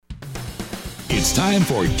It's time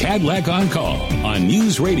for Cadillac On Call on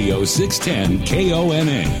News Radio 610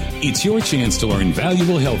 KONA. It's your chance to learn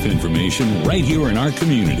valuable health information right here in our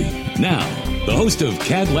community. Now, the host of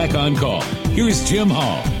Cadillac On Call, here's Jim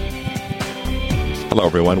Hall. Hello,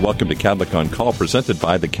 everyone. Welcome to Cadillac On Call, presented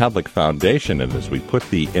by the Cadillac Foundation. And as we put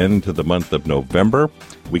the end to the month of November,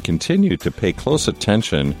 we continue to pay close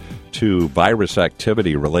attention to virus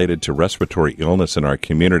activity related to respiratory illness in our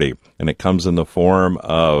community. And it comes in the form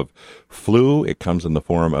of flu, it comes in the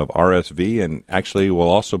form of RSV, and actually we'll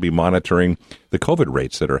also be monitoring the COVID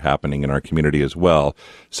rates that are happening in our community as well.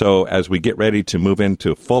 So as we get ready to move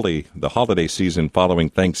into fully the holiday season following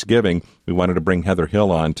Thanksgiving, we wanted to bring Heather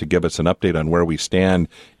Hill on to give us an update on where we stand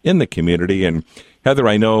in the community. And Heather,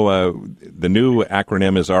 I know the new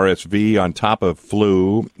acronym is RSV on top of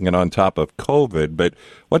flu and on top of COVID, but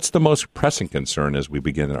what's the most pressing concern as we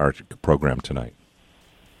begin our program tonight?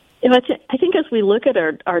 I think as we look at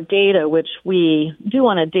our data, which we do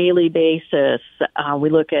on a daily basis,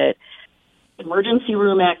 we look at emergency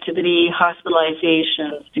room activity,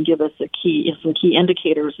 hospitalizations to give us some key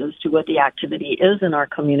indicators as to what the activity is in our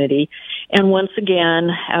community. And once again,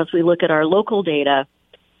 as we look at our local data,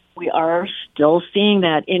 we are still seeing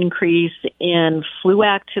that increase in flu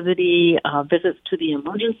activity, visits to the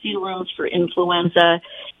emergency rooms for influenza,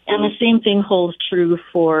 and the same thing holds true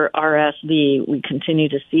for RSV. We continue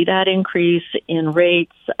to see that increase in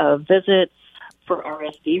rates of visits for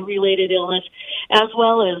RSV-related illness, as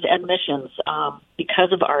well as admissions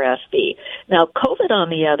because of RSV. Now, COVID, on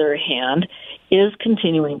the other hand, is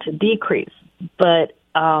continuing to decrease, but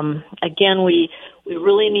again, we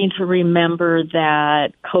really need to remember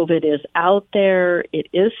that COVID is out there. It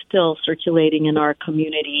is still circulating in our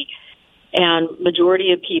community, and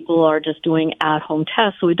majority of people are just doing at-home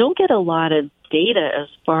tests. So we don't get a lot of data as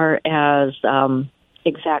far as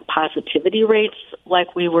exact positivity rates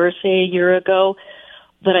like we were, say, a year ago.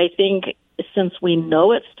 But I think since we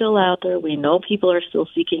know it's still out there, we know people are still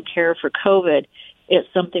seeking care for COVID, it's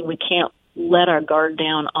something we can't let our guard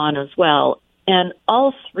down on as well. And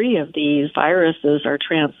all three of these viruses are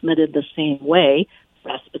transmitted the same way: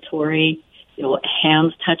 respiratory,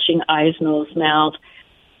 hands touching eyes, nose, mouth.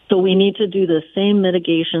 So we need to do the same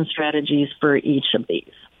mitigation strategies for each of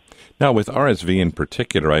these. Now, with RSV in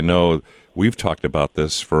particular, I know we've talked about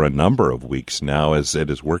this for a number of weeks now as it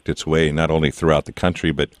has worked its way not only throughout the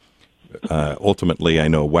country, but ultimately, I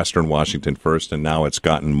know Western Washington first, and now it's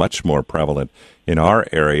gotten much more prevalent in our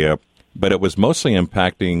area. But it was mostly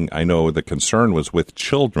impacting, I know the concern was with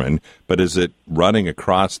children, but is it running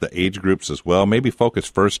across the age groups as well? Maybe focus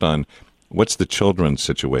first on what's the children's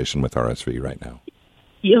situation with RSV right now.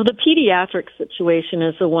 The pediatric situation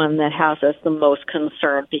is the one that has us the most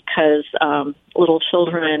concerned because little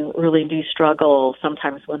children really do struggle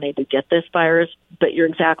sometimes when they do get this virus. But you're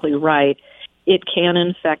exactly right. It can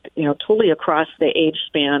infect, totally across the age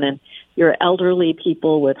span, and your elderly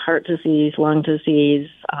people with heart disease, lung disease,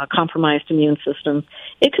 compromised immune systems,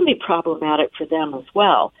 it can be problematic for them as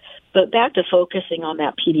well. But back to focusing on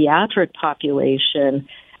that pediatric population,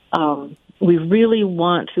 we really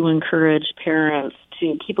want to encourage parents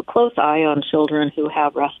to keep a close eye on children who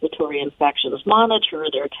have respiratory infections, monitor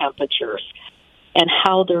their temperatures and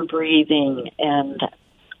how they're breathing, and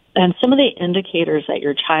some of the indicators that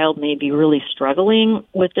your child may be really struggling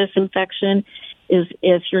with this infection is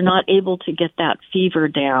if you're not able to get that fever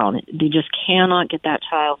down. You just cannot get that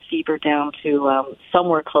child's fever down to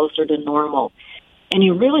somewhere closer to normal. And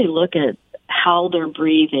you really look at how they're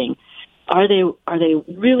breathing. Are they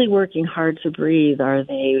really working hard to breathe? Are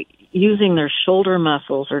they using their shoulder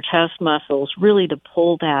muscles or chest muscles really to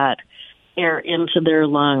pull that air into their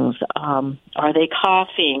lungs? Are they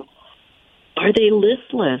coughing? Are they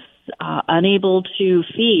listless, unable to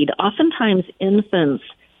feed? Oftentimes infants,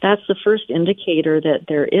 that's the first indicator that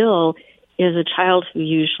they're ill, is a child who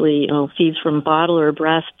usually feeds from bottle or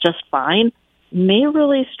breast just fine, may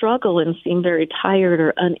really struggle and seem very tired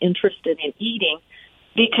or uninterested in eating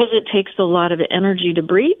because it takes a lot of energy to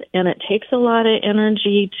breathe and it takes a lot of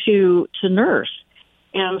energy to nurse.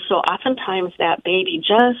 And so oftentimes that baby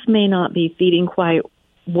just may not be feeding quite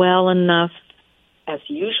well enough as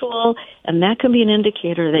usual, and that can be an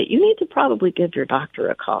indicator that you need to probably give your doctor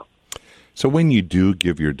a call. So when you do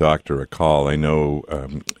give your doctor a call, I know,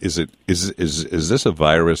 is this a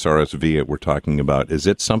virus, RSV, that we're talking about? Is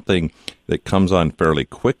it something that comes on fairly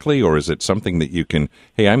quickly, or is it something that you can,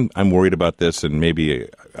 hey, I'm worried about this, and maybe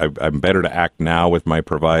I'm better to act now with my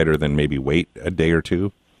provider than maybe wait a day or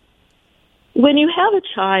two? When you have a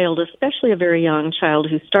child, especially a very young child,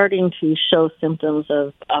 who's starting to show symptoms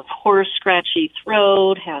of hoarse, scratchy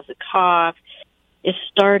throat, has a cough, is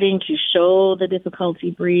starting to show the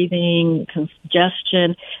difficulty breathing,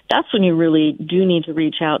 congestion, that's when you really do need to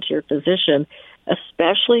reach out to your physician,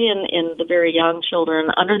 especially in the very young children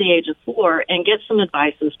under the age of 4, and get some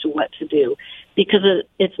advice as to what to do. Because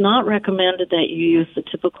it's not recommended that you use the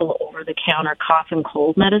typical over-the-counter cough and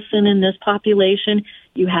cold medicine in this population.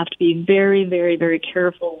 You have to be very, very, very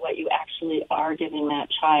careful what you actually are giving that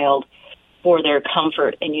child for their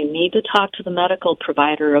comfort. And you need to talk to the medical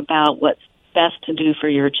provider about what's best to do for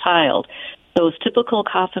your child. Those typical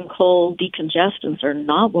cough and cold decongestants are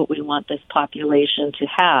not what we want this population to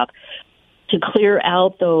have. To clear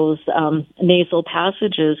out those nasal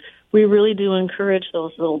passages, we really do encourage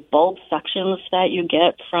those little bulb suctions that you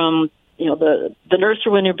get from, the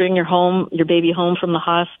nursery when you bring your baby home from the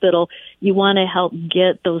hospital. You want to help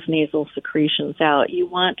get those nasal secretions out. You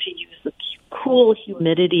want to use the cool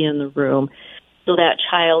humidity in the room so that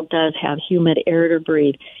child does have humid air to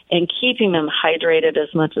breathe, and keeping them hydrated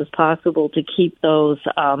as much as possible to keep those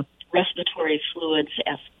respiratory fluids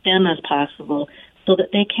as thin as possible so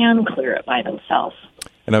that they can clear it by themselves.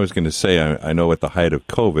 And I was going to say, I know at the height of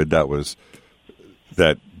COVID, that was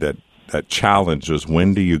that challenge was,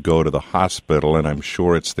 when do you go to the hospital? And I'm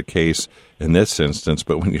sure it's the case in this instance.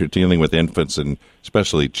 But when you're dealing with infants and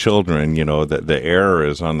especially children, that the error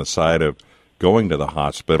is on the side of going to the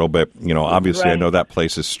hospital. But obviously, right. I know that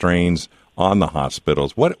places strains on the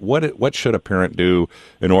hospitals. What should a parent do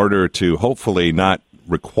in order to hopefully not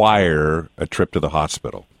require a trip to the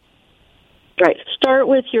hospital? Right. Start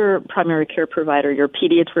with your primary care provider, your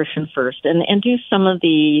pediatrician first, and do some of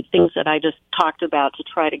the things that I just talked about to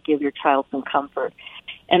try to give your child some comfort.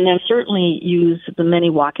 And then certainly use the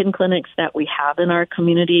many walk-in clinics that we have in our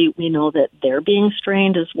community. We know that they're being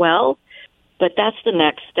strained as well, but that's the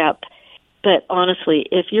next step. But honestly,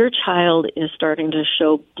 if your child is starting to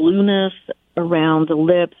show blueness around the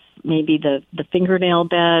lips, maybe the fingernail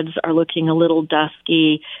beds are looking a little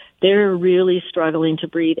dusky, they're really struggling to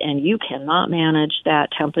breathe, and you cannot manage that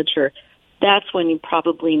temperature, that's when you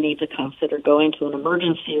probably need to consider going to an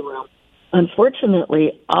emergency room.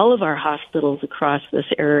 Unfortunately, all of our hospitals across this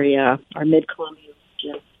area, our Mid-Columbia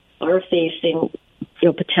region, are facing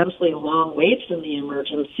potentially long waits in the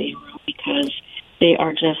emergency room because they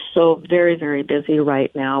are just so very, very busy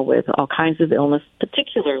right now with all kinds of illness,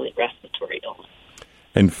 particularly respiratory illness.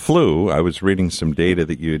 And flu, I was reading some data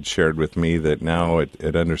that you had shared with me that now I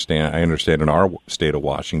understand in our state of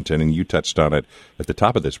Washington, and you touched on it at the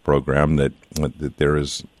top of this program, that there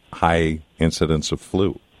is high incidence of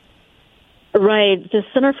flu. Right. The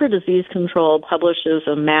Center for Disease Control publishes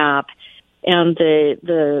a map, and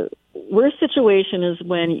the worst situation is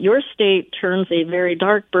when your state turns a very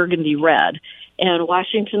dark burgundy red, and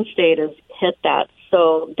Washington State has hit that.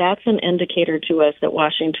 So that's an indicator to us that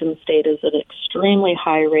Washington State is at extremely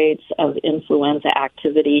high rates of influenza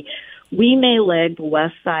activity. We may lag the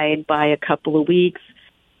west side by a couple of weeks,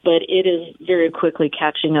 but it is very quickly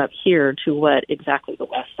catching up here to what exactly the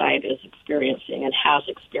west side is experiencing and has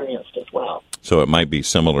experienced as well. So it might be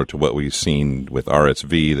similar to what we've seen with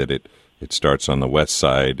RSV, that it starts on the west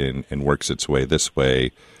side and works its way this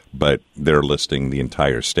way, but they're listing the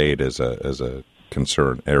entire state as a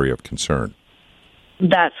area of concern.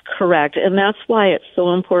 That's correct. And that's why it's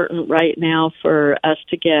so important right now for us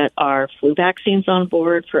to get our flu vaccines on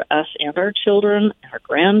board for us and our children, our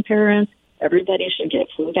grandparents. Everybody should get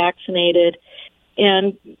flu vaccinated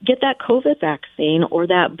and get that COVID vaccine or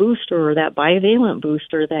that booster or that bivalent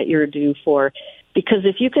booster that you're due for. Because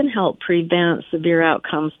if you can help prevent severe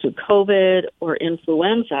outcomes to COVID or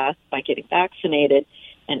influenza by getting vaccinated,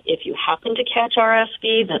 and if you happen to catch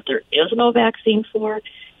RSV that there is no vaccine for,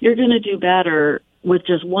 you're going to do better with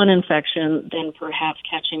just one infection than perhaps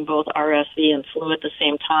catching both RSV and flu at the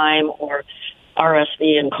same time, or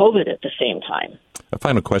RSV and COVID at the same time. A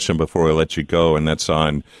final question before I let you go, and that's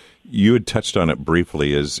on, you had touched on it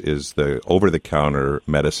briefly, is the over-the-counter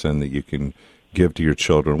medicine that you can give to your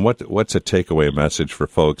children. What's a takeaway message for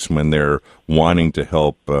folks when they're wanting to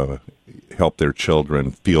help their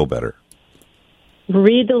children feel better?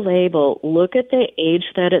 Read the label, look at the age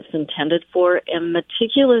that it's intended for, and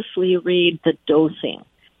meticulously read the dosing,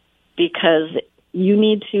 because you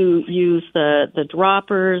need to use the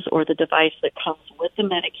droppers or the device that comes with the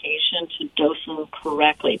medication to dose them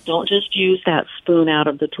correctly. Don't just use that spoon out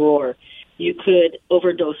of the drawer. You could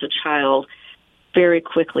overdose a child very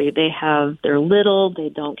quickly. They're little, they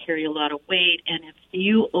don't carry a lot of weight, and if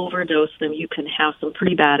you overdose them, you can have some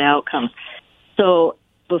pretty bad outcomes. So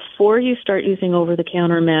before you start using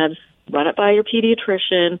over-the-counter meds, run it by your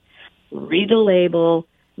pediatrician, read the label,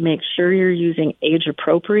 make sure you're using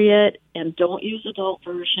age-appropriate, and don't use adult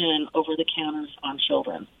version over-the-counters on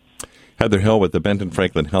children. Heather Hill with the Benton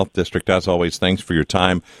Franklin Health District. As always, thanks for your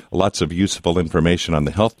time. Lots of useful information on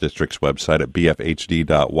the Health District's website at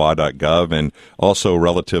bfhd.wa.gov, and also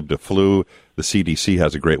relative to flu, the CDC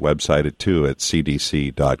has a great website too at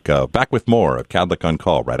cdc.gov. Back with more of Kadlec on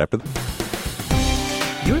Call right after this.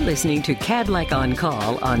 You're listening to Kadlec on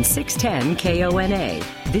Call on 610 KONA.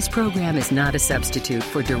 This program is not a substitute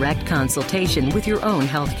for direct consultation with your own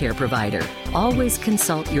healthcare provider. Always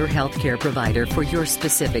consult your healthcare provider for your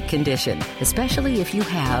specific condition, especially if you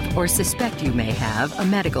have or suspect you may have a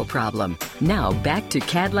medical problem. Now back to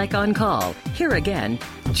Kadlec on Call. Here again,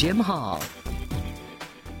 Jim Hall.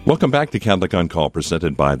 Welcome back to Kadlec on Call,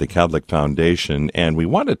 presented by the Kadlec Foundation. And we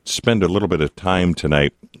want to spend a little bit of time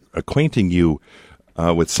tonight acquainting you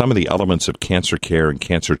with some of the elements of cancer care and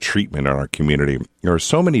cancer treatment in our community. There are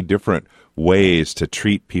so many different ways to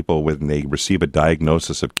treat people when they receive a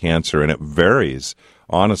diagnosis of cancer, and it varies,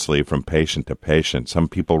 honestly, from patient to patient. Some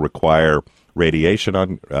people require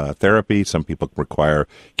radiation therapy. Some people require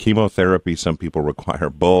chemotherapy. Some people require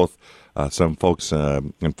both. Some folks,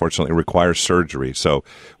 unfortunately, require surgery. So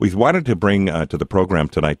we wanted to bring to the program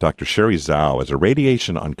tonight Dr. Sherry Zhao as a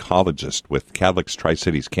radiation oncologist with Kadlec's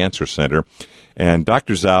Tri-Cities Cancer Center. And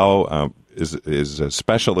Dr. Zhao is a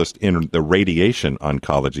specialist in the radiation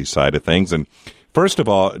oncology side of things. And first of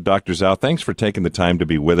all, Dr. Zhao, thanks for taking the time to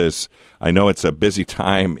be with us. I know it's a busy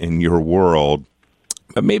time in your world,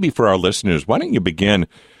 but maybe for our listeners, why don't you begin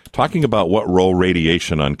talking about what role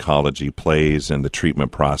radiation oncology plays in the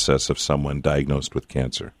treatment process of someone diagnosed with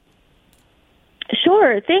cancer?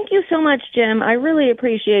 Sure. Thank you so much, Jim. I really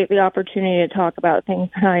appreciate the opportunity to talk about things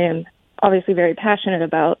that I am obviously very passionate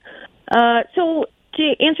about. So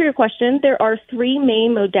to answer your question, there are three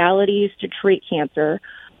main modalities to treat cancer: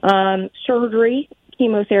 surgery,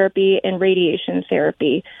 chemotherapy, and radiation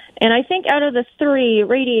therapy. And I think out of the three,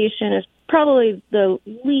 radiation is probably the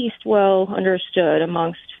least well understood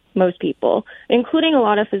amongst most people, including a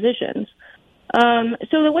lot of physicians.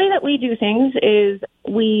 So the way that we do things is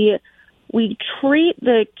we treat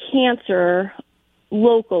the cancer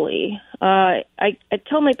locally. I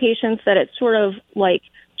tell my patients that it's sort of like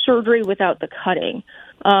surgery without the cutting.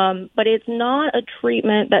 But it's not a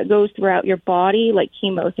treatment that goes throughout your body like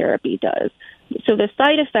chemotherapy does. So the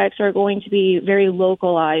side effects are going to be very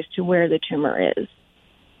localized to where the tumor is.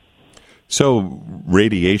 So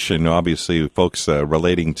radiation, obviously, folks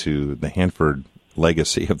relating to the Hanford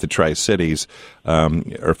legacy of the Tri-Cities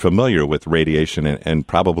are familiar with radiation and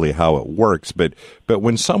probably how it works. But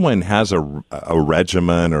when someone has a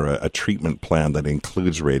regimen or a treatment plan that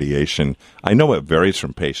includes radiation, I know it varies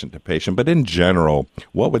from patient to patient, but in general,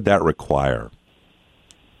 what would that require?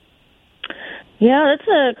 Yeah, that's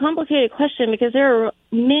a complicated question because there are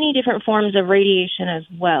many different forms of radiation as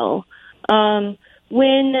well.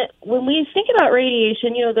 When we think about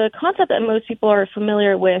radiation, the concept that most people are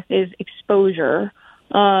familiar with is exposure,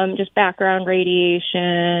 just background radiation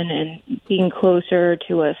and being closer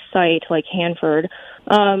to a site like Hanford.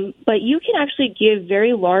 But you can actually give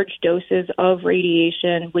very large doses of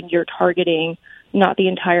radiation when you're targeting not the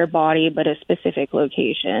entire body, but a specific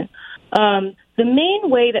location. The main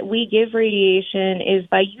way that we give radiation is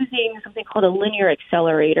by using something called a linear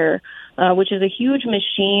accelerator, which is a huge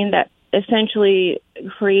machine that essentially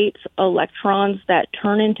creates electrons that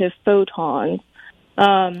turn into photons.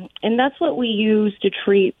 And that's what we use to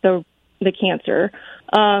treat the cancer.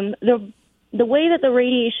 The way that the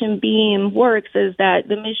radiation beam works is that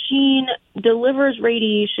the machine delivers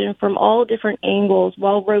radiation from all different angles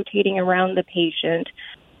while rotating around the patient.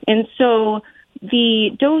 And so the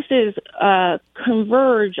doses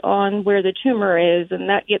converge on where the tumor is, and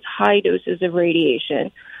that gets high doses of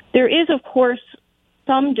radiation. There is, of course,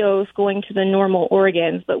 some dose going to the normal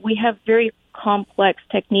organs, but we have very complex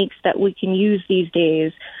techniques that we can use these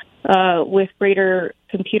days with greater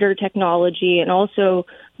computer technology and also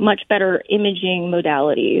much better imaging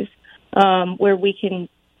modalities where we can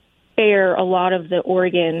spare a lot of the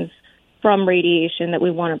organs from radiation that we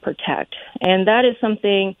want to protect. And that is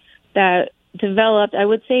something that developed, I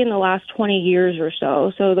would say, in the last 20 years or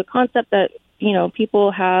so. So the concept that,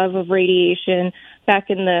 people have of radiation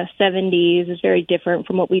back in the 70s is very different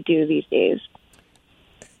from what we do these days.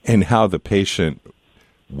 And how the patient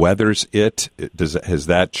weathers it, has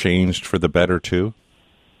that changed for the better too?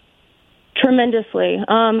 Tremendously.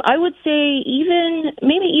 I would say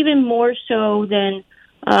maybe even more so than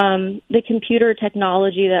the computer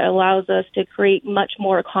technology that allows us to create much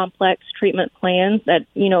more complex treatment plans that,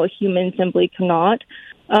 a human simply cannot.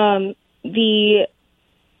 The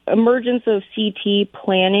emergence of CT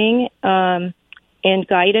planning and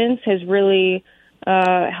guidance has really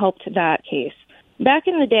helped that case. Back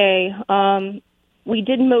in the day, we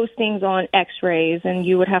did most things on X-rays, and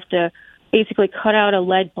you would have to basically cut out a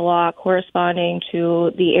lead block corresponding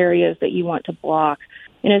to the areas that you want to block,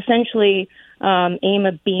 and essentially aim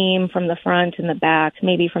a beam from the front and the back,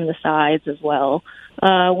 maybe from the sides as well.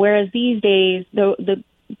 Whereas these days, the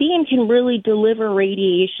beam can really deliver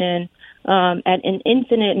radiation at an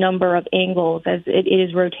infinite number of angles as it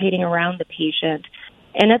is rotating around the patient.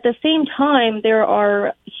 And at the same time, there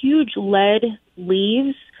are huge lead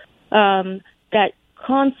leaves that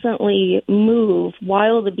constantly move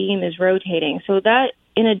while the beam is rotating. So that,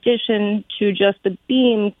 in addition to just the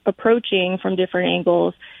beam approaching from different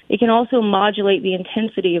angles, it can also modulate the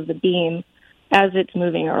intensity of the beam as it's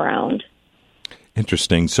moving around.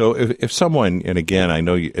 Interesting. So if someone, and again, I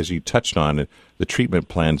know as you touched on it, the treatment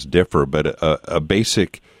plans differ, but a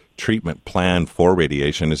basic treatment plan for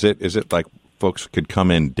radiation, is it like folks could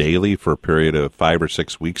come in daily for a period of 5 or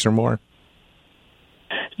 6 weeks or more?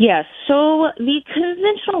 Yes. So the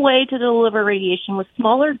conventional way to deliver radiation was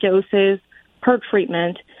smaller doses per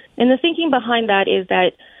treatment. And the thinking behind that is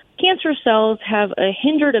that cancer cells have a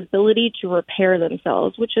hindered ability to repair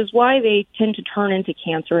themselves, which is why they tend to turn into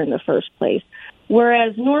cancer in the first place,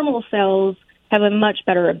 whereas normal cells have a much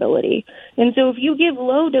better ability. And so if you give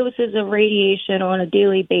low doses of radiation on a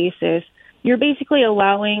daily basis, you're basically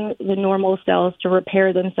allowing the normal cells to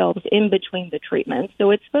repair themselves in between the treatments. So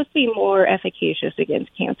it's supposed to be more efficacious against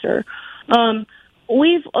cancer.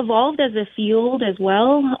 We've evolved as a field as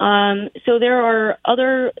well. So there are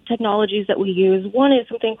other technologies that we use. One is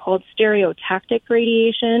something called stereotactic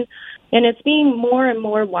radiation, and it's being more and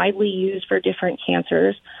more widely used for different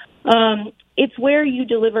cancers. It's where you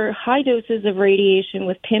deliver high doses of radiation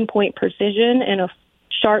with pinpoint precision and a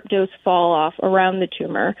sharp dose fall off around the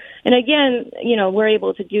tumor. And again, we're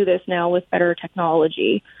able to do this now with better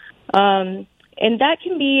technology. And that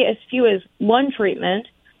can be as few as one treatment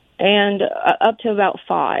and up to about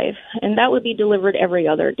 5. And that would be delivered every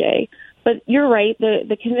other day. But you're right,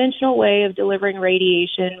 the conventional way of delivering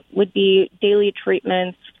radiation would be daily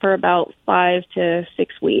treatments for about 5 to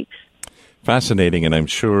 6 weeks. Fascinating, and I'm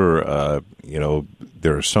sure,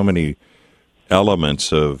 there are so many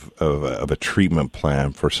elements of a treatment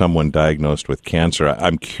plan for someone diagnosed with cancer.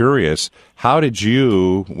 I'm curious, how did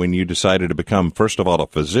you, when you decided to become, first of all, a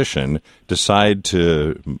physician, decide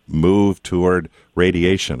to move toward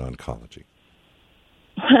radiation oncology?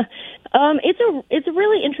 It's a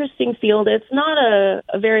really interesting field. It's not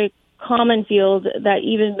a very common field that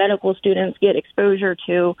even medical students get exposure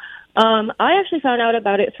to. I actually found out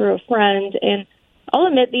about it through a friend, and I'll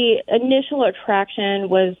admit the initial attraction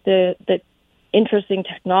was the interesting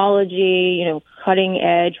technology, cutting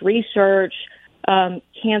edge research.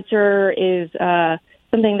 Cancer is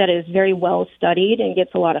something that is very well studied and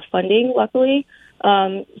gets a lot of funding, luckily.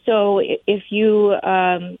 So if you,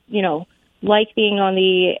 like being on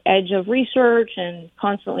the edge of research and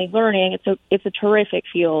constantly learning, it's a terrific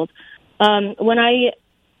field. When I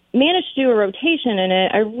managed to do a rotation in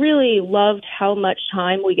it, I really loved how much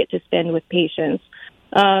time we get to spend with patients.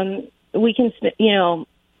 We can,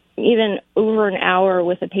 even over an hour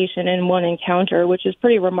with a patient in one encounter, which is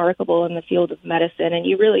pretty remarkable in the field of medicine, and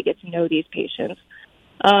you really get to know these patients.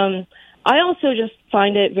 I also just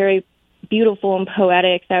find it very beautiful and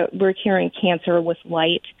poetic that we're curing cancer with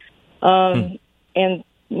light. And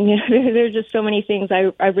there's just so many things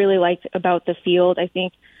I really liked about the field. I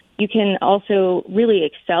think you can also really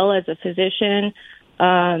excel as a physician,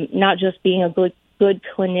 not just being a good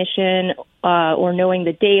clinician or knowing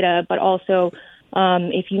the data, but also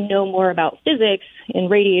if you know more about physics and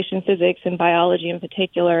radiation physics and biology in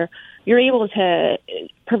particular, you're able to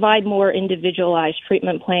provide more individualized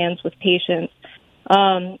treatment plans with patients.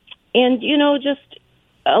 And, just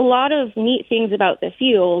a lot of neat things about the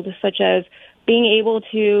field, such as being able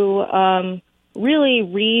to really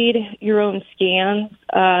read your own scans.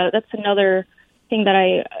 That's another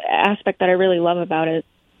aspect that I really love about it.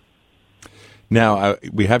 Now,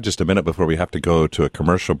 we have just a minute before we have to go to a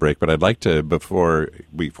commercial break, but I'd like to, before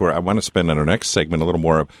I want to spend on our next segment a little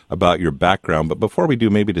more about your background, but before we do,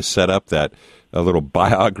 maybe to set up a little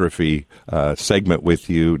biography segment with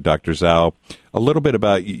you, Dr. Zhao, a little bit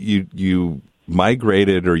about you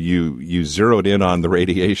migrated, or you zeroed in on the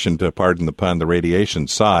radiation, to pardon the pun, the radiation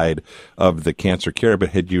side of the cancer care.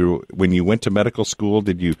 But when you went to medical school,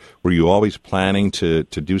 were you always planning to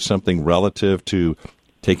do something relative to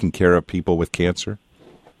taking care of people with cancer?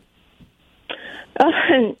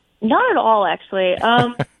 Not at all, actually.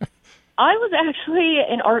 I was actually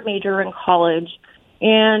an art major in college,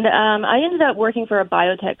 and I ended up working for a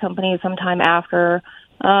biotech company sometime after.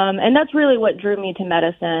 And that's really what drew me to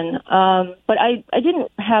medicine. But I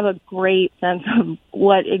didn't have a great sense of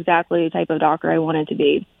what exactly type of doctor I wanted to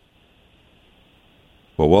be.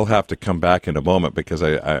 Well, we'll have to come back in a moment because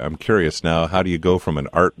I'm curious now, how do you go from an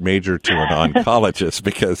art major to an oncologist?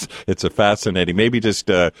 Because it's a fascinating, maybe just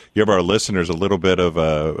give our listeners a little bit of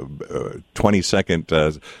a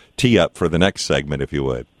 20-second tee up for the next segment, if you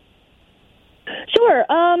would. Sure.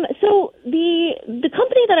 So the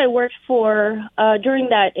company that I worked for during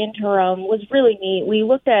that interim was really neat. We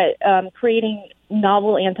looked at creating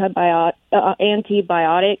novel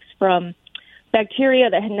antibiotics from bacteria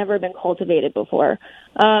that had never been cultivated before.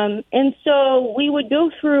 And so we would go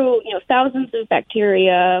through, thousands of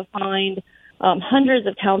bacteria, find hundreds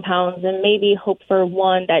of compounds, and maybe hope for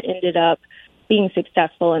one that ended up being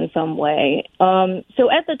successful in some way. So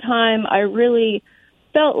at the time, I really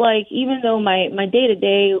felt like even though my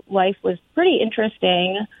day-to-day life was pretty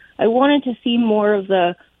interesting, I wanted to see more of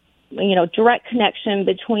the, direct connection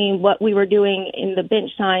between what we were doing in the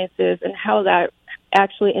bench sciences and how that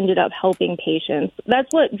actually ended up helping patients. That's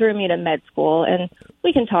what drew me to med school, and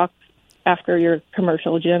we can talk after your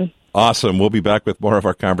commercial, Jim. Awesome. We'll be back with more of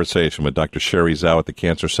our conversation with Dr. Sherry Zhao at the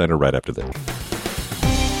Cancer Center right after this.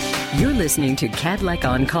 You're listening to Cadillac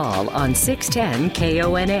On Call on 610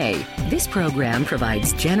 KONA. This program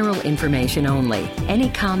provides general information only. Any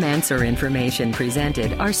comments or information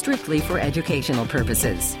presented are strictly for educational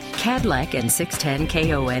purposes. Cadillac and 610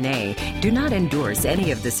 KONA do not endorse any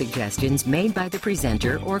of the suggestions made by the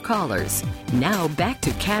presenter or callers. Now back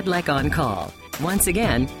to Cadillac On Call. Once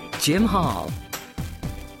again, Jim Hall.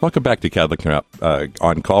 Welcome back to Cadillac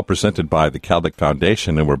On Call, presented by the Cadillac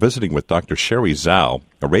Foundation, and we're visiting with Dr. Sherry Zhao,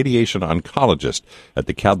 a radiation oncologist at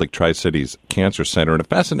the Cadillac Tri-Cities Cancer Center, and a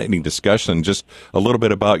fascinating discussion, just a little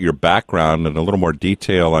bit about your background and a little more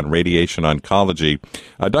detail on radiation oncology.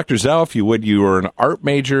 Dr. Zhao, if you would, you were an art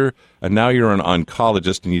major, and now you're an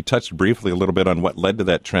oncologist, and you touched briefly a little bit on what led to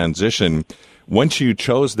that transition. Once you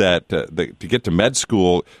chose that to get to med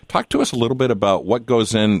school, talk to us a little bit about what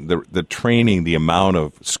goes in the training, the amount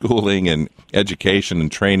of schooling and education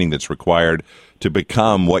and training that's required to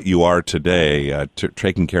become what you are today,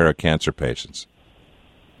 taking care of cancer patients.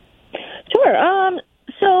 Sure.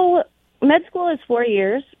 So med school is 4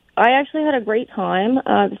 years. I actually had a great time.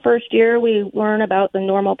 The first year, we learn about the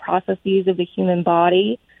normal processes of the human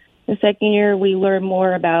body. The second year, we learn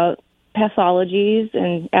more about pathologies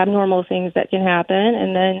and abnormal things that can happen.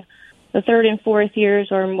 And then the third and fourth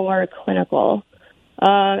years are more clinical.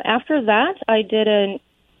 After that, I did an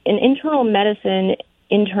internal medicine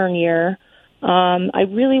intern year. I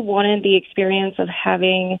really wanted the experience of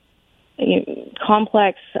having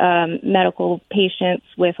complex medical patients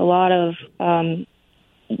with a lot of,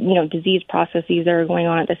 disease processes that are going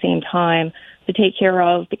on at the same time to take care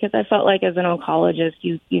of, because I felt like as an oncologist,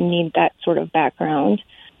 you need that sort of background.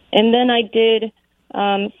 And then I did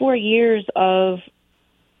 4 years of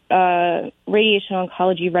radiation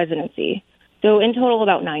oncology residency. So in total,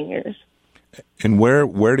 about 9 years. And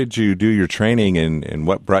where did you do your training, and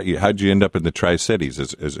what brought you? How did you end up in the Tri-Cities?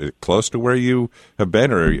 Is it close to where you have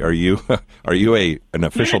been, or are you an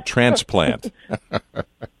official transplant?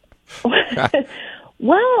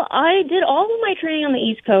 Well, I did all of my training on the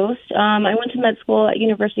East Coast. I went to med school at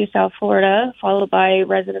University of South Florida, followed by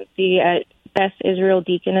residency at Beth Israel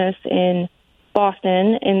Deaconess in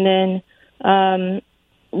Boston, and then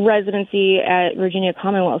residency at Virginia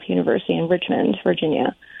Commonwealth University in Richmond,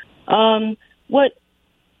 Virginia. What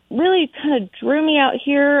really kind of drew me out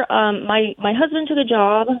here, my husband took a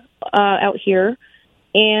job out here,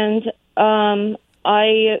 and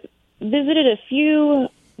I visited a few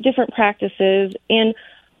different practices, and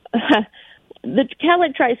the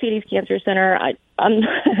Cadillac Tri-Cities Cancer Center, I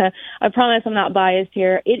promise I'm not biased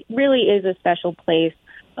here. It really is a special place.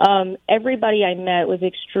 Everybody I met was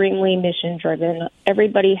extremely mission-driven.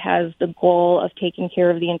 Everybody has the goal of taking care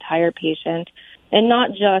of the entire patient, and not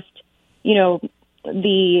just,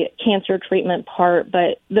 the cancer treatment part,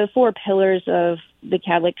 but the 4 pillars of the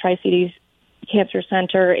Cadillac Tri-Cities Cancer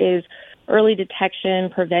Center is early detection,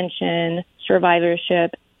 prevention,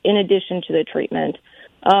 survivorship, in addition to the treatment.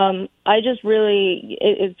 I just really,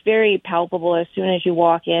 it's very palpable as soon as you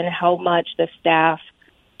walk in how much the staff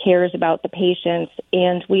cares about the patients.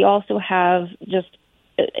 And we also have just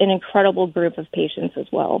an incredible group of patients as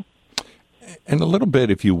well. And a little bit,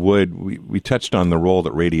 if you would, we touched on the role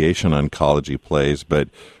that radiation oncology plays, but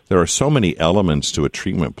there are so many elements to a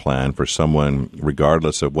treatment plan for someone,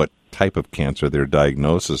 regardless of what type of cancer they're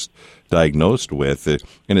diagnosed with.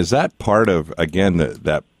 And is that part of, again,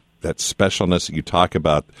 that specialness that you talk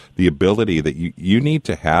about, the ability that you need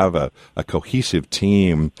to have a cohesive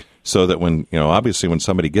team so that when, obviously when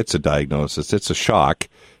somebody gets a diagnosis, it's a shock.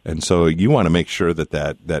 And so you want to make sure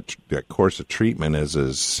that course of treatment is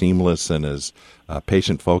as seamless and as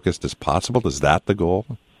patient-focused as possible. Is that the goal?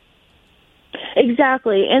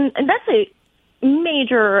 Exactly. And that's a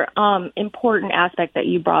major important aspect that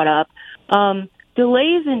you brought up.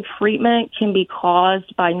 Delays in treatment can be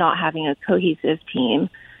caused by not having a cohesive team.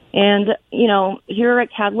 And, here at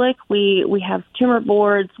Cadlick, we have tumor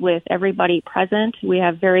boards with everybody present. We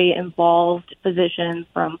have very involved physicians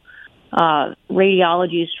from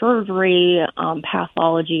radiology, surgery,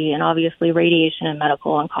 pathology, and obviously radiation and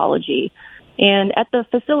medical oncology. And at the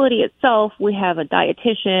facility itself, we have a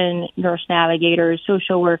dietitian, nurse navigators,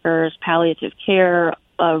 social workers, palliative care,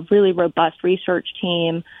 a really robust research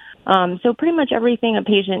team. So pretty much everything a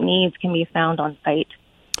patient needs can be found on site.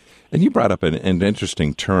 And you brought up an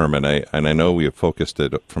interesting term, and I know we have focused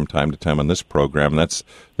it from time to time on this program. And that's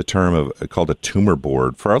the term called a tumor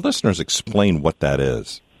board. For our listeners, explain what that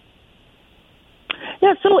is.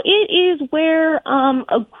 Yeah, so it is where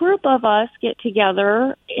a group of us get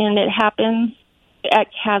together, and it happens at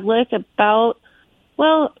Cadlick it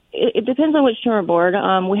depends on which tumor board.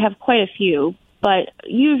 We have quite a few, but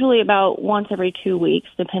usually about once every 2 weeks,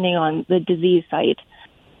 depending on the disease site.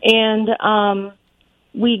 And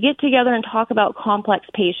we get together and talk about complex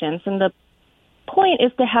patients, and the point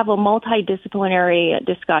is to have a multidisciplinary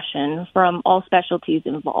discussion from all specialties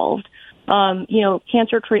involved.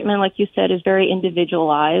 Cancer treatment, like you said, is very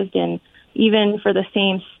individualized, and even for the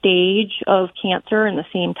same stage of cancer and the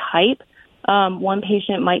same type, one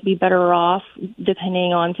patient might be better off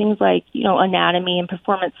depending on things like, anatomy and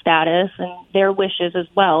performance status and their wishes as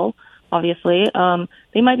well, obviously.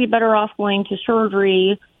 They might be better off going to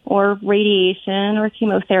surgery or radiation or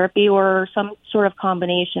chemotherapy or some sort of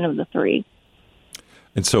combination of the three.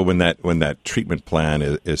 And so when that treatment plan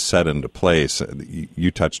is set into place,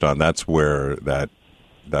 you touched on, that's where that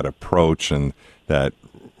approach and that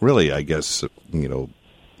really, I guess,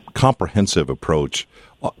 comprehensive approach,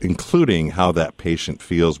 including how that patient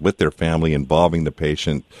feels with their family, involving the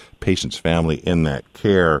patient's family in that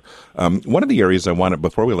care. One of the areas I wanted,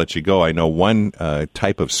 before we let you go, I know one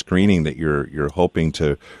type of screening that you're hoping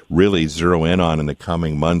to really zero in on in the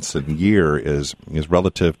coming months and year is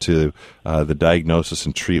relative to the diagnosis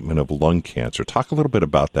and treatment of lung cancer. Talk a little bit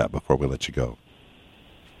about that before we let you go.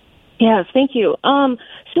 Yes, thank you.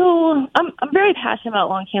 So I'm very passionate about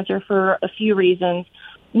lung cancer for a few reasons.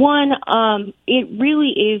 One, it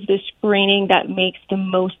really is the screening that makes the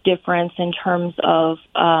most difference in terms of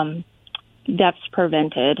deaths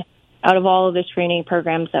prevented out of all of the screening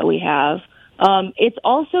programs that we have. It's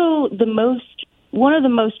also one of the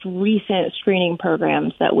most recent screening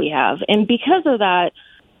programs that we have. And because of that,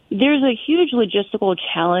 there's a huge logistical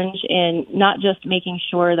challenge in not just making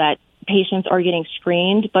sure that patients are getting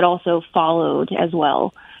screened, but also followed as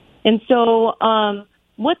well. And so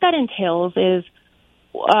what that entails is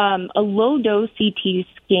a low-dose CT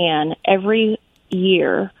scan every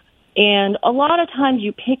year. And a lot of times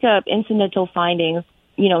you pick up incidental findings,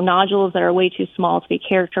 nodules that are way too small to be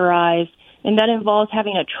characterized, and that involves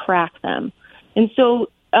having to track them. And so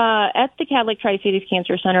at the Cadlick Tri-Cities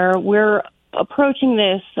Cancer Center, we're approaching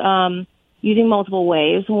this using multiple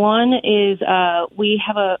ways. One is we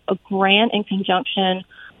have a grant in conjunction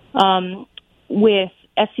with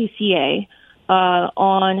SCCA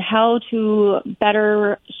on how to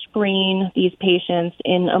better screen these patients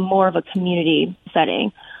in a more of a community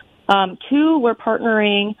setting. Two, we're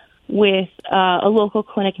partnering with a local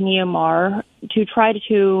clinic, Neomar, to try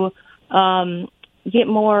to get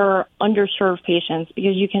more underserved patients,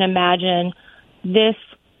 because you can imagine this,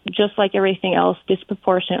 just like everything else,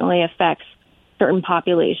 disproportionately affects certain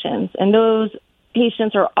populations. And those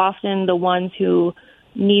patients are often the ones who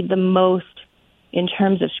need the most in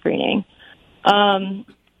terms of screening.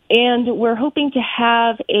 And we're hoping to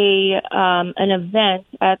have an event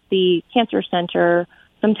at the Cancer Center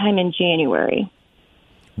sometime in January.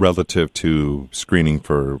 Relative to screening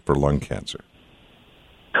for lung cancer.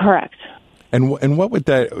 Correct. And what would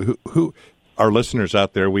that, who our listeners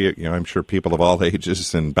out there, I'm sure people of all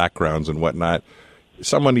ages and backgrounds and whatnot,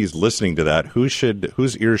 someone who's listening to that,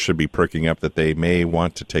 whose ears should be perking up that they may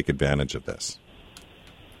want to take advantage of this?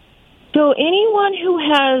 So anyone who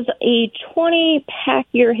has a 20-pack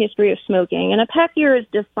year history of smoking, and a pack year is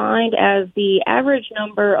defined as the average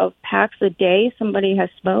number of packs a day somebody has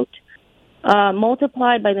smoked,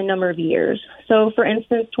 multiplied by the number of years. So, for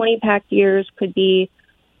instance, 20-pack years could be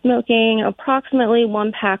smoking approximately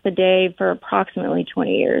 1 pack a day for approximately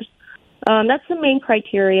 20 years. That's the main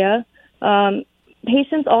criteria.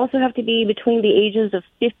 Patients also have to be between the ages of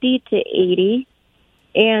 50 to 80.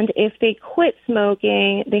 And if they quit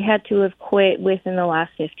smoking, they had to have quit within the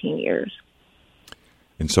last 15 years.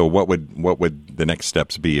 And so what would the next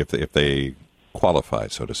steps be if they qualify,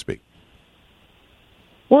 so to speak?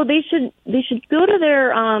 Well, they should go to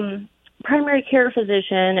their primary care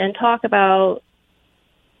physician and talk about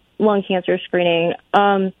lung cancer screening.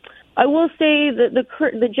 I will say that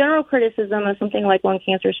the general criticism of something like lung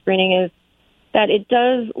cancer screening is that it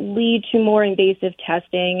does lead to more invasive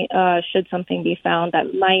testing should something be found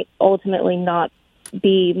that might ultimately not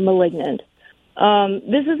be malignant.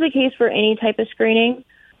 This is the case for any type of screening,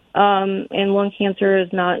 and lung cancer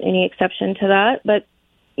is not any exception to that. But,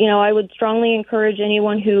 I would strongly encourage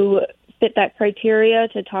anyone who fit that criteria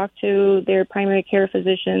to talk to their primary care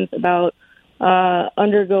physicians about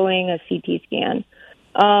undergoing a CT scan.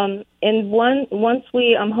 And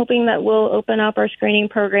I'm hoping that we'll open up our screening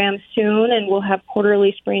program soon, and we'll have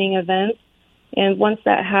quarterly screening events. And once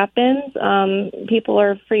that happens, people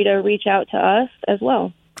are free to reach out to us as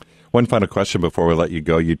well. One final question before we let you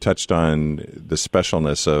go. You touched on the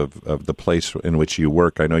specialness of the place in which you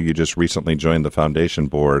work. I know you just recently joined the foundation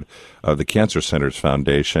board of the Cancer Centers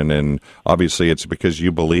Foundation, and obviously it's because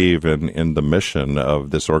you believe in the mission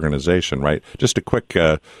of this organization, right? Just a quick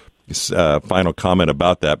final comment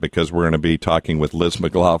about that, because we're going to be talking with Liz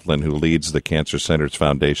McLaughlin, who leads the Cancer Centers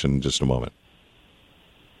Foundation, in just a moment.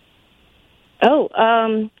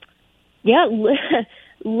 Yeah,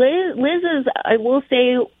 Liz is, I will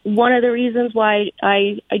say, one of the reasons why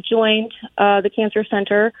I joined the Cancer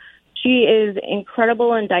Center. She is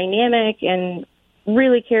incredible and dynamic and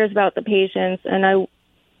really cares about the patients. And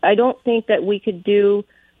I don't think that we could do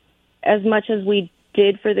as much as we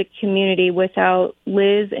did for the community without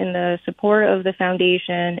Liz and the support of the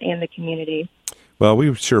foundation and the community. Well,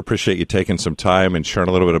 we sure appreciate you taking some time and sharing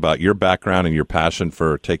a little bit about your background and your passion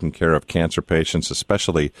for taking care of cancer patients,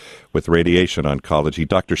 especially with radiation oncology.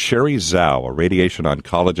 Dr. Sherry Zhao, a radiation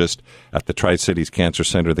oncologist at the Tri-Cities Cancer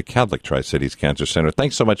Center, the Kadlec Tri-Cities Cancer Center.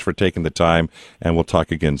 Thanks so much for taking the time, and we'll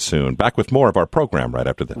talk again soon. Back with more of our program right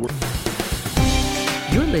after this.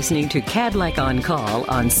 You're listening to Kadlec on Call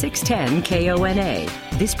on 610 KONA.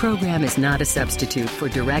 This program is not a substitute for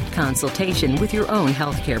direct consultation with your own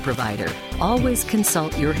healthcare provider. Always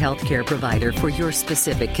consult your healthcare provider for your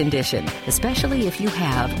specific condition, especially if you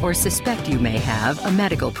have or suspect you may have a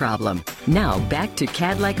medical problem. Now back to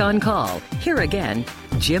Kadlec on Call. Here again,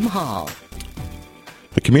 Jim Hall.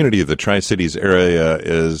 The community of the Tri-Cities area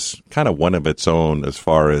is kind of one of its own as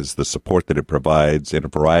far as the support that it provides in a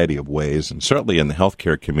variety of ways. And certainly in the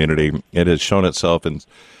healthcare community, it has shown itself in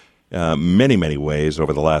many, many ways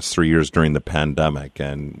over the last 3 years during the pandemic.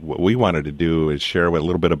 And what we wanted to do is share a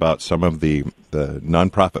little bit about some of the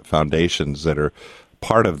nonprofit foundations that are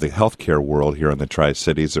part of the healthcare world here in the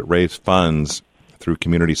Tri-Cities that raise funds through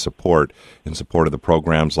community support in support of the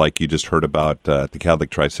programs like you just heard about at the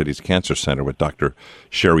Kadlec Tri-Cities Cancer Center with Dr.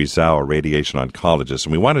 Sherry Zhao, a radiation oncologist.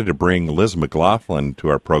 And we wanted to bring Liz McLaughlin to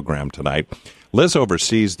our program tonight. Liz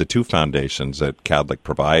oversees the two foundations that Kadlec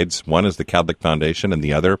provides. One is the Kadlec Foundation, and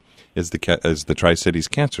the other is the Tri-Cities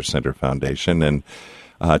Cancer Center Foundation. And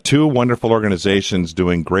two wonderful organizations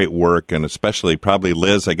doing great work, and especially probably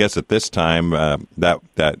Liz, I guess at this time,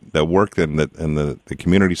 that work and the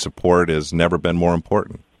community support has never been more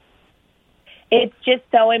important. It's just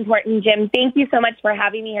so important, Jim. Thank you so much for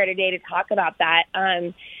having me here today to talk about that.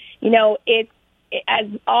 As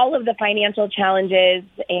all of the financial challenges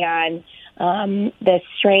and the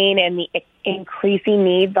strain and the increasing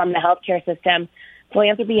needs on the healthcare system,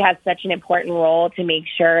 philanthropy has such an important role to make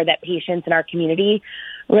sure that patients in our community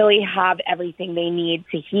really have everything they need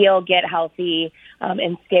to heal, get healthy,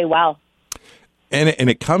 and stay well. And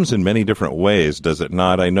it comes in many different ways, does it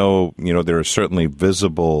not? I know, there are certainly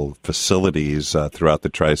visible facilities throughout the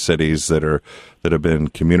Tri-Cities that have been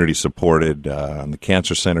community supported on the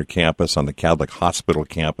Cancer Center campus, on the Kadlec Hospital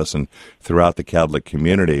campus, and throughout the Kadlec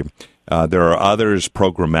community. There are others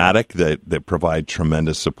programmatic that provide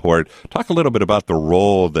tremendous support. Talk a little bit about the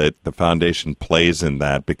role that the foundation plays in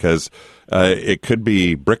that, because it could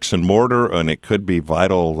be bricks and mortar and it could be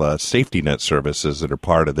vital safety net services that are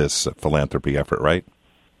part of this philanthropy effort, right?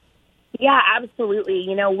 Yeah, absolutely.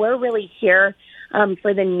 We're really here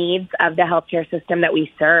for the needs of the healthcare system that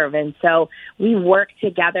we serve. And so we work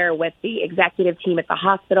together with the executive team at the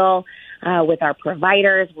hospital, with our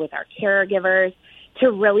providers, with our caregivers, to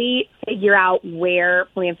really figure out where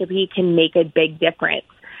philanthropy can make a big difference.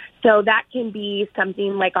 So that can be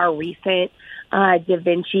something like our recent Da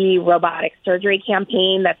Vinci robotic surgery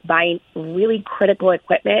campaign that's buying really critical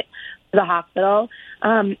equipment for the hospital.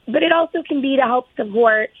 But it also can be to help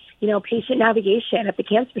support, patient navigation at the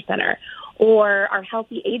Cancer Center, or our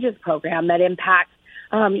Healthy Ages program that impacts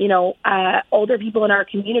older people in our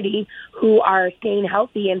community who are staying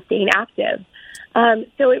healthy and staying active.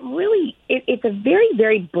 So it's a very,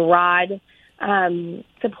 very broad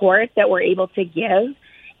support that we're able to give.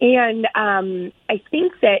 And I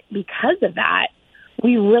think that because of that,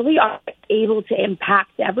 we really are able to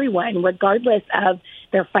impact everyone, regardless of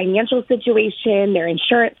their financial situation, their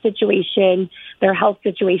insurance situation, their health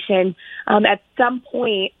situation. At some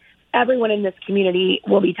point, everyone in this community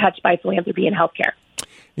will be touched by philanthropy and healthcare.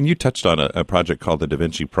 And you touched on a project called the Da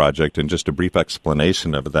Vinci Project, and just a brief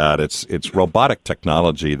explanation of that. It's robotic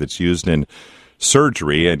technology that's used in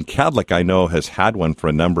surgery, and Kadlec, I know, has had one for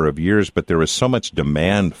a number of years, but there is so much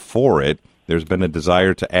demand for it. There's been a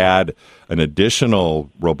desire to add an additional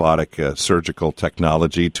robotic surgical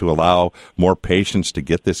technology to allow more patients to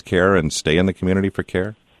get this care and stay in the community for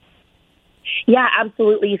care. Yeah,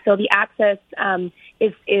 absolutely. So the access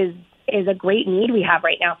is a great need we have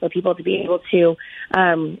right now for people to be able to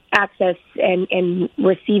access and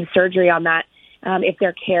receive surgery on that if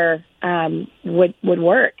their care would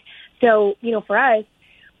work. So, for us,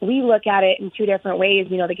 we look at it in two different ways.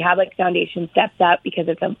 The Kadlec Foundation steps up because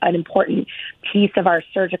it's an important piece of our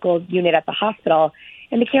surgical unit at the hospital.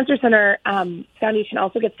 And the Cancer Center Foundation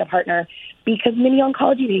also gets to partner because many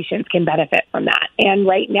oncology patients can benefit from that. And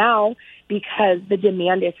right now, because the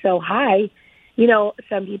demand is so high,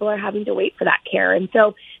 some people are having to wait for that care. And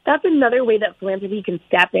so that's another way that philanthropy can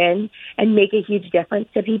step in and make a huge difference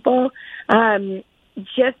to people,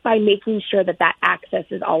 just by making sure that access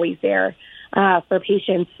is always there for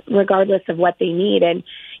patients, regardless of what they need. And,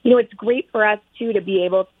 it's great for us, too, to be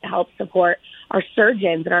able to help support our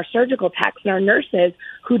surgeons and our surgical techs and our nurses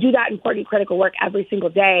who do that important, critical work every single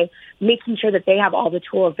day, making sure that they have all the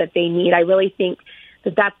tools that they need. I really think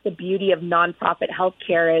that that's the beauty of nonprofit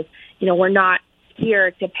healthcare is, we're not here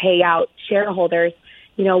to pay out shareholders.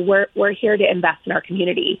 We're here to invest in our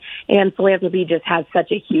community, and philanthropy just has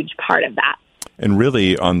such a huge part of that. And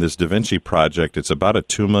really, on this Da Vinci project, it's about a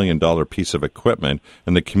 $2 million piece of equipment,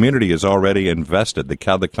 and the community has already invested. The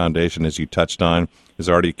Kadlec Foundation, as you touched on, has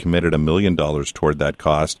already committed $1 million toward that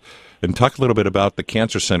cost. And talk a little bit about the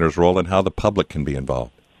Cancer Center's role and how the public can be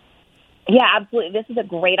involved. Yeah, absolutely. This is a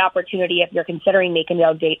great opportunity if you're considering making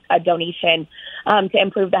a donation to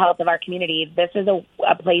improve the health of our community. This is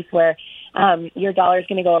a place where your dollar is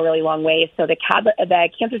going to go a really long way. So the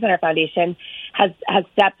Cancer Center Foundation has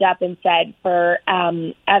stepped up and said for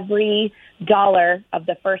every dollar of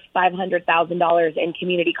the first $500,000 in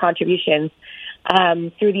community contributions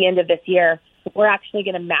through the end of this year, we're actually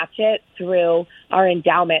going to match it through our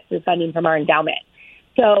endowment, through funding from our endowment.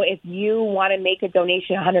 So if you want to make a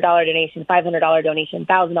donation, $100 donation, $500 donation,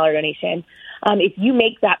 $1,000 donation, if you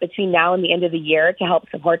make that between now and the end of the year to help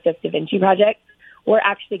support this Da Vinci project, we're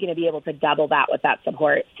actually going to be able to double that with that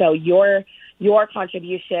support. So your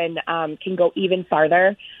contribution can go even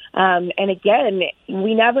farther. And again,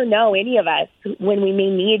 we never know, any of us, when we may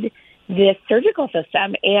need this surgical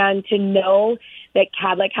system. And to know that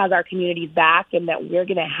Kadlec has our community's back and that we're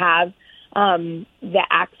going to have the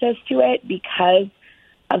access to it because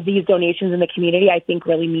of these donations in the community, I think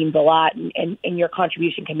really means a lot, and your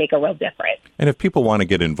contribution can make a real difference. And if people want to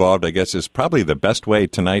get involved, I guess is probably the best way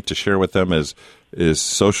tonight to share with them is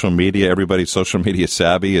social media. Everybody's social media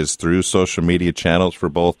savvy is through social media channels for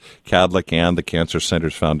both Kadlec and the Cancer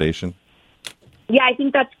Centers Foundation. Yeah, I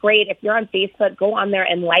think that's great. If you're on Facebook, go on there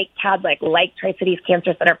and like Kadlec, like Tri-Cities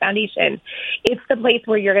Cancer Center Foundation. It's the place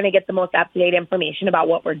where you're going to get the most up-to-date information about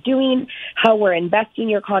what we're doing, how we're investing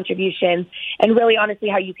your contributions, and really, honestly,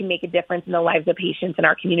 how you can make a difference in the lives of patients in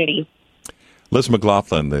our community. Liz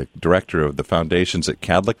McLaughlin, the director of the foundations at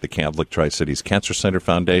Kadlec, the Kadlec Tri-Cities Cancer Center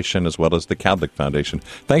Foundation, as well as the Kadlec Foundation.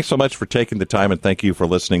 Thanks so much for taking the time, and thank you for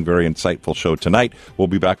listening. Very insightful show tonight. We'll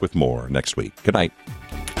be back with more next week. Good night.